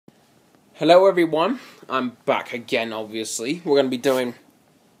Hello everyone, I'm back again obviously. We're going to be doing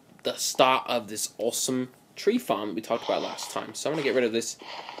the start of this awesome tree farm we talked about last time. So I'm going to get rid of this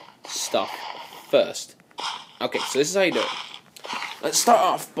stuff first. Okay, so this is how you do it. Let's start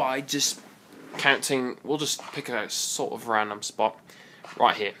off by just counting, we'll just pick a sort of random spot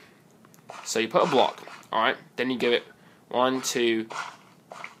right here. So you put a block, alright, then you give it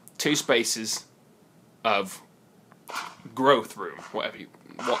two spaces of growth room, whatever you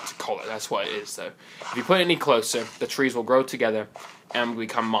want to call it, that's what it is. So if you put it any closer, the trees will grow together and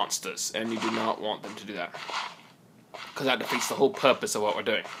become monsters, and you do not want them to do that, because that defeats the whole purpose of what we're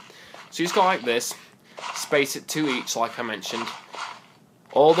doing. So you just go like this, space it 2 each like I mentioned,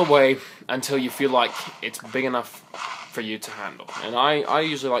 all the way until you feel like it's big enough for you to handle. And I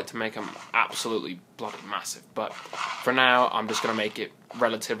usually like to make them absolutely bloody massive, but for now I'm just going to make it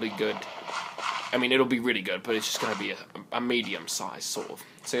relatively good. I mean, it'll be really good, but it's just going to be a medium size, sort of.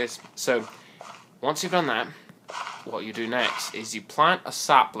 So once you've done that, what you do next is you plant a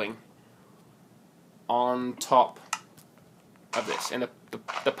sapling on top of this. And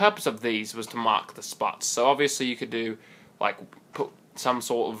the purpose of these was to mark the spots. So obviously you could do, like, put some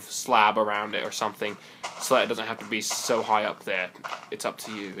sort of slab around it or something, so that it doesn't have to be so high up there. It's up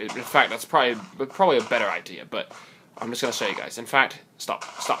to you. In fact, that's probably a better idea, but I'm just going to show you guys. In fact, stop.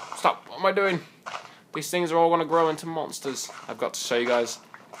 What am I doing? These things are all going to grow into monsters. I've got to show you guys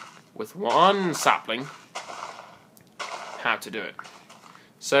with one sapling how to do it.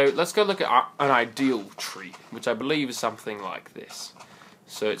 So let's go look at an ideal tree, which I believe is something like this.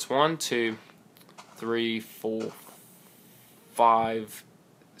 So it's 1, 2, 3, 4, 5,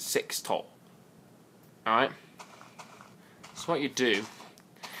 6 tall. Alright? So what you do,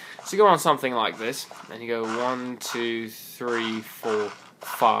 so you go on something like this, and you go 1, 2, 3, 4,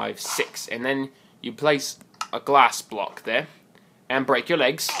 5, 6, and then you place a glass block there, and break your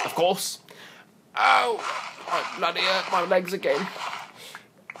legs, of course. Oh, I bloody hurt my legs again.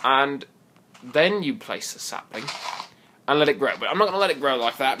 And then you place a sapling and let it grow. But I'm not going to let it grow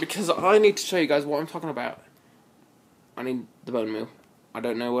like that, because I need to show you guys what I'm talking about. I need the bone meal. I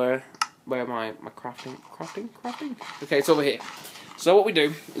don't know where my crafting? Okay, it's over here. So what we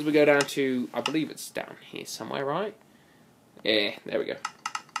do is we go down to, I believe it's down here somewhere, right? Yeah, there we go.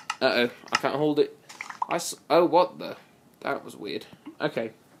 Uh-oh, I can't hold it. Oh, what the? That was weird. Okay,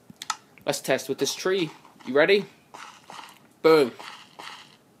 let's test with this tree. You ready? Boom.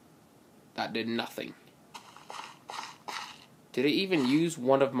 That did nothing. Did it even use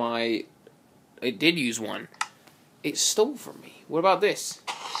one of my... It did use one. It stole from me. What about this?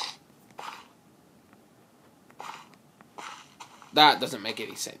 That doesn't make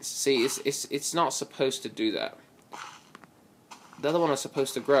any sense. See, it's not supposed to do that. The other one was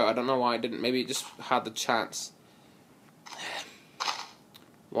supposed to grow. I don't know why it didn't. Maybe it just had the chance.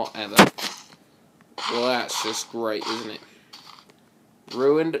 Whatever. Well, that's just great, isn't it?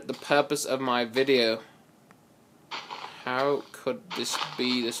 Ruined the purpose of my video. How could this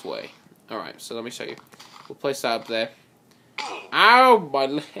be this way? Alright, so let me show you. We'll place that up there. Ow! My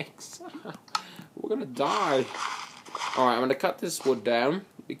legs! We're gonna die. Alright, I'm gonna cut this wood down,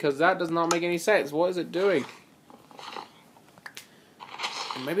 because that does not make any sense. What is it doing?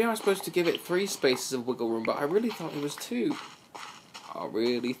 Maybe I was supposed to give it 3 spaces of wiggle room, but I really thought it was 2. I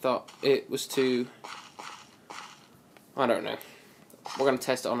really thought it was 2. I don't know. We're going to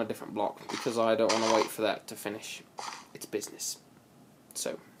test it on a different block, because I don't want to wait for that to finish its business.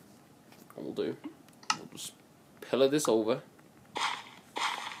 So, what we'll do, we'll just pillar this over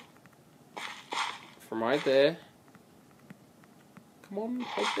from right there. Come on,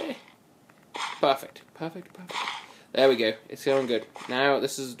 right there. Perfect. There we go. It's going good. Now,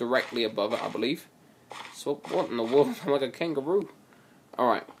 this is directly above it, I believe. So, what in the world? I'm like a kangaroo.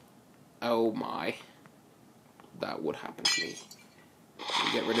 Alright. Oh my. That would happen to me.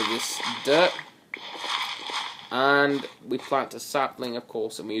 We get rid of this dirt. And we plant a sapling, of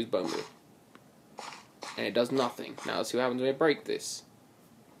course, and we use bone meal. And it does nothing. Now, let's see what happens when we break this.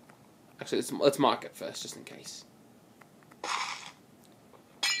 Actually, let's mark it first, just in case.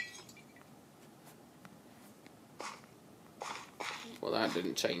 Well, that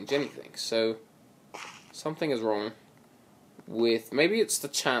didn't change anything. So, something is wrong with... Maybe it's the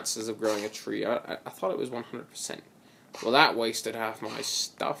chances of growing a tree. I thought it was 100%. Well, that wasted half my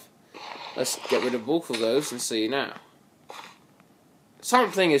stuff. Let's get rid of both of those and see now.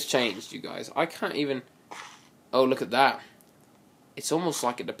 Something has changed, you guys. I can't even... Oh, look at that. It's almost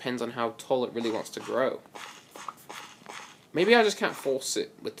like it depends on how tall it really wants to grow. Maybe I just can't force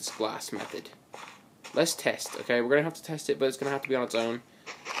it with this glass method. Let's test, okay? We're going to have to test it, but it's going to have to be on its own.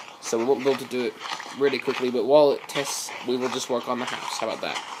 So we won't be able to do it really quickly, but while it tests, we will just work on the house. How about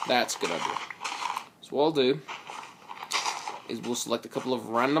that? That's a good idea. So what I'll do is we'll select a couple of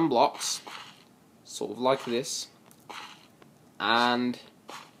random blocks, sort of like this, and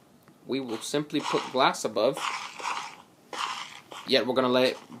we will simply put glass above, yet we're going to let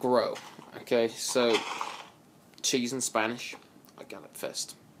it grow. Okay, so cheese in Spanish, I got it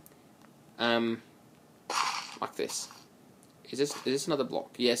first. Like this. Is this another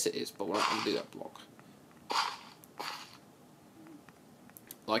block? Yes, it is, but we're not going to do that block.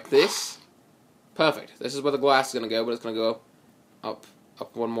 Like this. Perfect. This is where the glass is going to go, but it's going to go up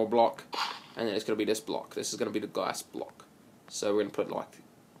one more block, and then it's going to be this block. This is going to be the glass block. So we're going to put it like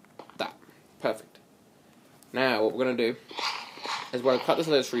that. Perfect. Now, what we're going to do is we're going to cut this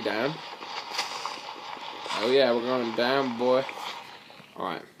little tree down. Oh yeah, we're going down, boy.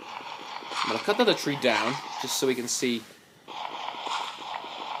 Alright. I'm going to cut the other tree down, just so we can see.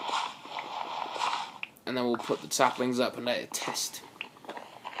 And then we'll put the saplings up and let it test.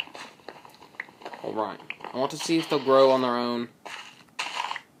 Alright. I want to see if they'll grow on their own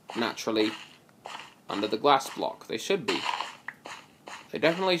naturally under the glass block. They should be. They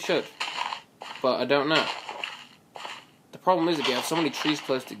definitely should. But I don't know. The problem is, if you have so many trees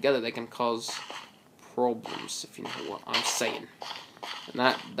close together, they can cause problems, if you know what I'm saying. And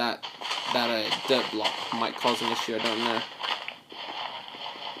that dirt block might cause an issue, I don't know.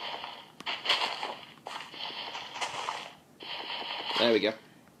 There we go.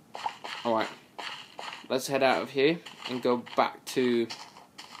 Alright. Let's head out of here and go back to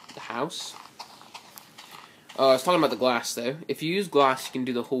the house. Oh, I was talking about the glass though. If you use glass, you can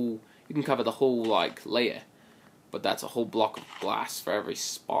do the whole, you can cover the whole like layer. But that's a whole block of glass for every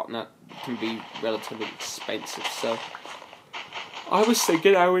spot, and that can be relatively expensive. So I was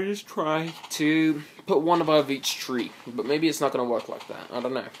thinking I would just try to put one above each tree, but maybe it's not going to work like that. I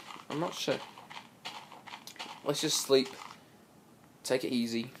don't know. I'm not sure. Let's just sleep. Take it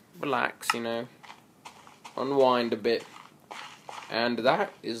easy. Relax, you know. Unwind a bit. And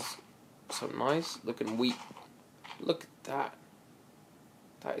that is some nice looking wheat. Look at that.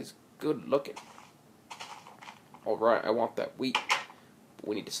 That is good looking. Alright, I want that wheat. But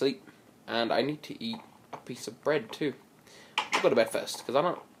we need to sleep. And I need to eat a piece of bread too. I'll go to bed first, because I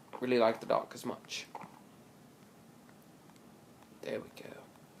don't really like the dark as much. There we go.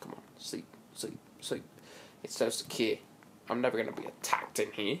 Come on, sleep, sleep, sleep. It's so secure. I'm never going to be attacked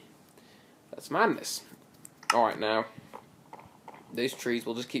in here. That's madness. Alright, now, these trees,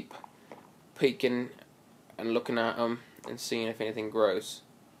 we'll just keep peeking and looking at them and seeing if anything grows.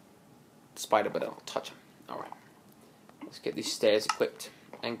 Spider, but I'll touch them. Alright. Let's get these stairs equipped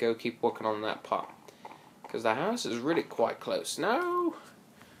and go keep working on that part. Because the house is really quite close. No!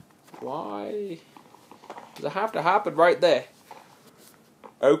 Why? Does it have to happen right there?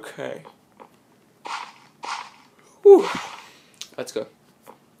 Okay. Whew. Let's go.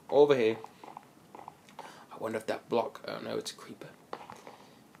 Over here. I wonder if that block... Oh no, it's a creeper.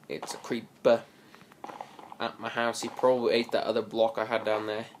 It's a creeper. At my house, he probably ate that other block I had down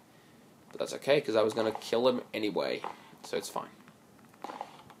there. But that's okay, because I was going to kill him anyway. So it's fine.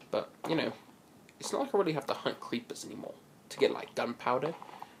 But, you know, it's not like I really have to hunt creepers anymore to get, like, gunpowder.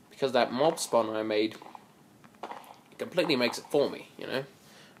 Because that mob spawner I made, it completely makes it for me, you know.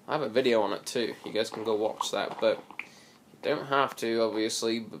 I have a video on it too. You guys can go watch that. But you don't have to,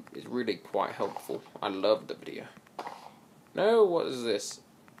 obviously. But it's really quite helpful. I love the video. No, what is this?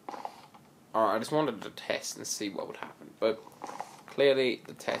 Alright, I just wanted to test and see what would happen. But clearly,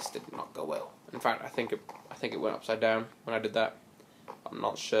 the test did not go well. In fact, I think it went upside down when I did that. I'm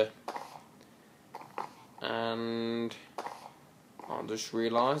not sure. And I just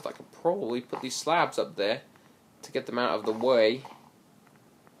realised I could probably put these slabs up there to get them out of the way.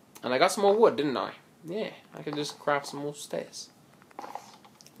 And I got some more wood, didn't I? Yeah, I could just craft some more stairs.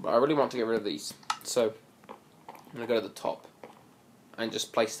 But I really want to get rid of these. So, I'm going to go to the top and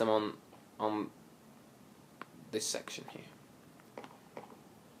just place them on this section here.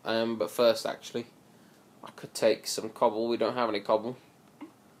 But first, actually, I could take some cobble. We don't have any cobble.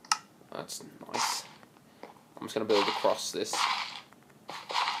 That's nice. I'm just going to build across this,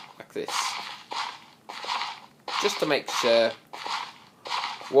 like this, just to make sure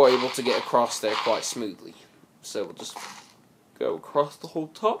we're able to get across there quite smoothly. So we'll just go across the whole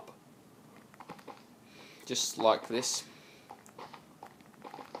top, just like this.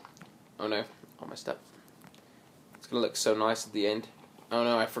 Oh no, I messed up. It's going to look so nice at the end. Oh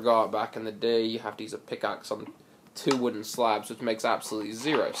no, I forgot, back in the day you have to use a pickaxe on 2 wooden slabs, which makes absolutely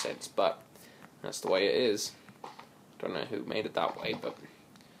 0 sense, but that's the way it is. Don't know who made it that way, but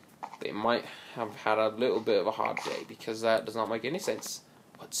they might have had a little bit of a hard day, because that does not make any sense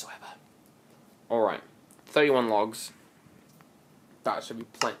whatsoever. Alright, 31 logs. That should be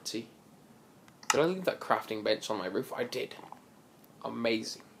plenty. Did I leave that crafting bench on my roof? I did.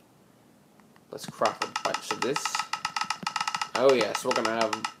 Amazing. Let's craft a bunch of this. Oh yes, we're gonna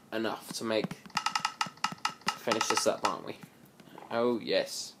have enough to finish this up, aren't we? Oh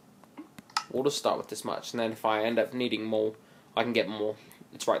yes. We'll just start with this much, and then if I end up needing more, I can get more.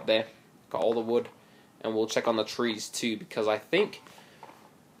 It's right there. Got all the wood, and we'll check on the trees too, because I think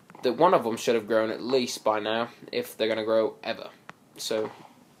that one of them should have grown at least by now, if they're gonna grow ever. So,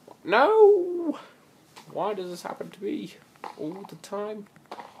 no! Why does this happen to me all the time?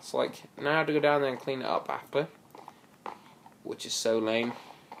 It's like, now I have to go down there and clean it up after, which is so lame.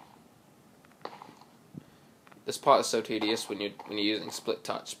 This part is so tedious when you're using split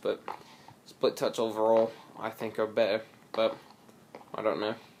touch, but split touch overall I think are better, but I don't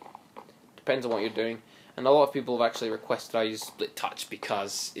know. Depends on what you're doing. And a lot of people have actually requested I use split touch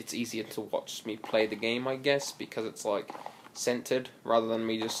because it's easier to watch me play the game, I guess, because it's like centered rather than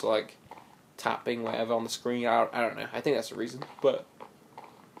me just like tapping whatever on the screen. I don't know. I think that's the reason, but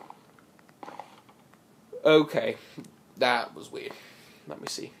okay, that was weird. Let me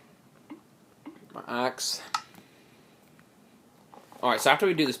see. My axe. Alright, so after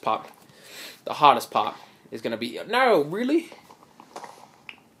we do this part, the hardest part is going to be... No, really?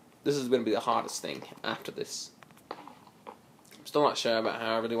 This is going to be the hardest thing after this. I'm still not sure about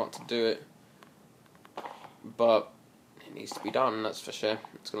how I really want to do it, but it needs to be done, that's for sure.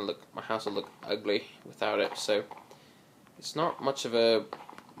 It's going to look... My house will look ugly without it, so it's not much of a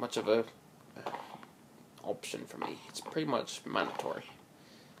option for me. It's pretty much mandatory.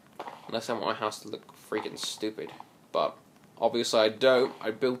 Unless I want my house to look freaking stupid. But obviously I don't. I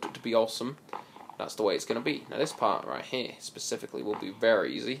built it to be awesome. That's the way it's going to be. Now this part right here specifically will be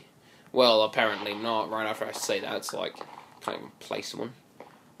very easy. Well, apparently not. Right after I say that, it's like, can't even place one.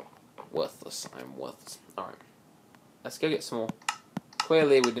 Worthless. I'm worthless. Alright. Let's go get some more.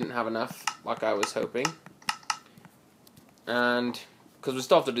 Clearly we didn't have enough, like I was hoping. And, because we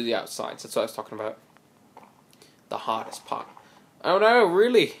still have to do the outsides. That's what I was talking about. The hardest part. Oh no,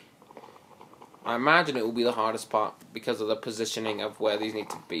 really? I imagine it will be the hardest part because of the positioning of where these need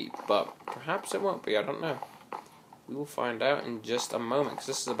to be, but perhaps it won't be, I don't know. We will find out in just a moment, because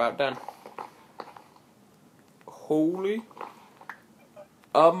this is about done. Holy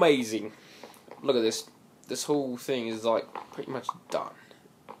amazing. Look at this. This whole thing is like pretty much done.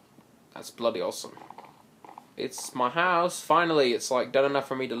 That's bloody awesome. It's my house, finally. It's like done enough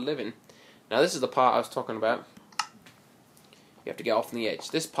for me to live in. Now this is the part I was talking about. You have to get off on the edge.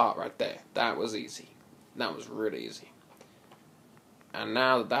 This part right there, that was easy. That was really easy. And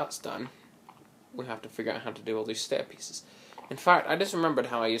now that that's done, we have to figure out how to do all these stair pieces. In fact, I just remembered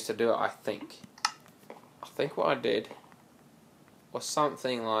how I used to do it, I think. I think what I did was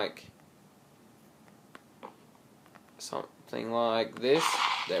something like this.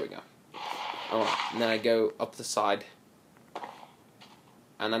 There we go. Alright, and then I go up the side.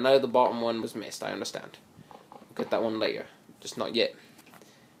 And I know the bottom one was missed, I understand. I'll get that one later. Just not yet,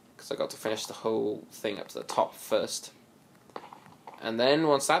 because I got to finish the whole thing up to the top first. And then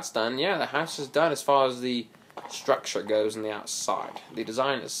once that's done, yeah, the house is done as far as the structure goes on the outside. The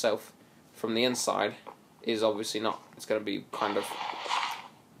design itself from the inside is obviously not. It's going to be kind of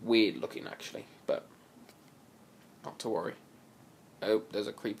weird looking actually, but not to worry. Oh, there's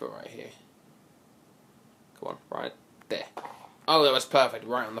a creeper right here. Come on, right there. Oh, that was perfect,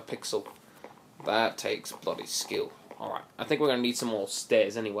 right on the pixel. That takes bloody skill. Alright, I think we're going to need some more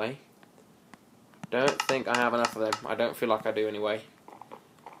stairs anyway. Don't think I have enough of them. I don't feel like I do anyway.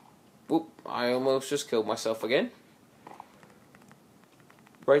 Whoop, I almost just killed myself again.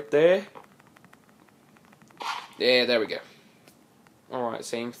 Right there. Yeah, there we go. Alright,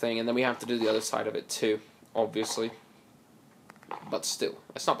 same thing. And then we have to do the other side of it too, obviously. But still,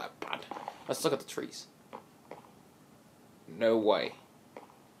 it's not that bad. Let's look at the trees. No way.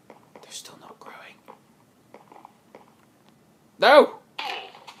 They're still not growing. No!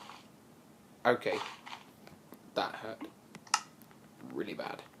 Okay. That hurt. Really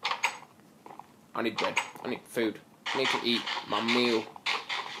bad. I need bread. I need food. I need to eat my meal.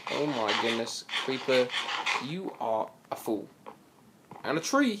 Oh my goodness. Creeper, you are a fool. And a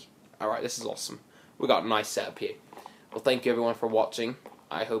tree. Alright, this is awesome. We got a nice setup here. Well, thank you everyone for watching.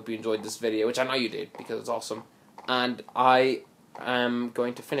 I hope you enjoyed this video, which I know you did, because it's awesome. And I am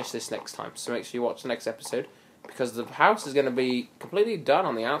going to finish this next time, so make sure you watch the next episode, because the house is going to be completely done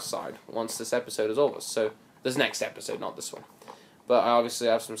on the outside once this episode is over. So, this next episode, not this one. But I obviously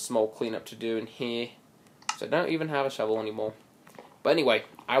have some small cleanup to do in here, so I don't even have a shovel anymore. But anyway,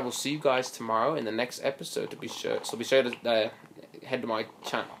 I will see you guys tomorrow in the next episode, to be sure. So be sure to head to my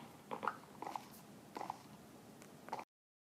channel.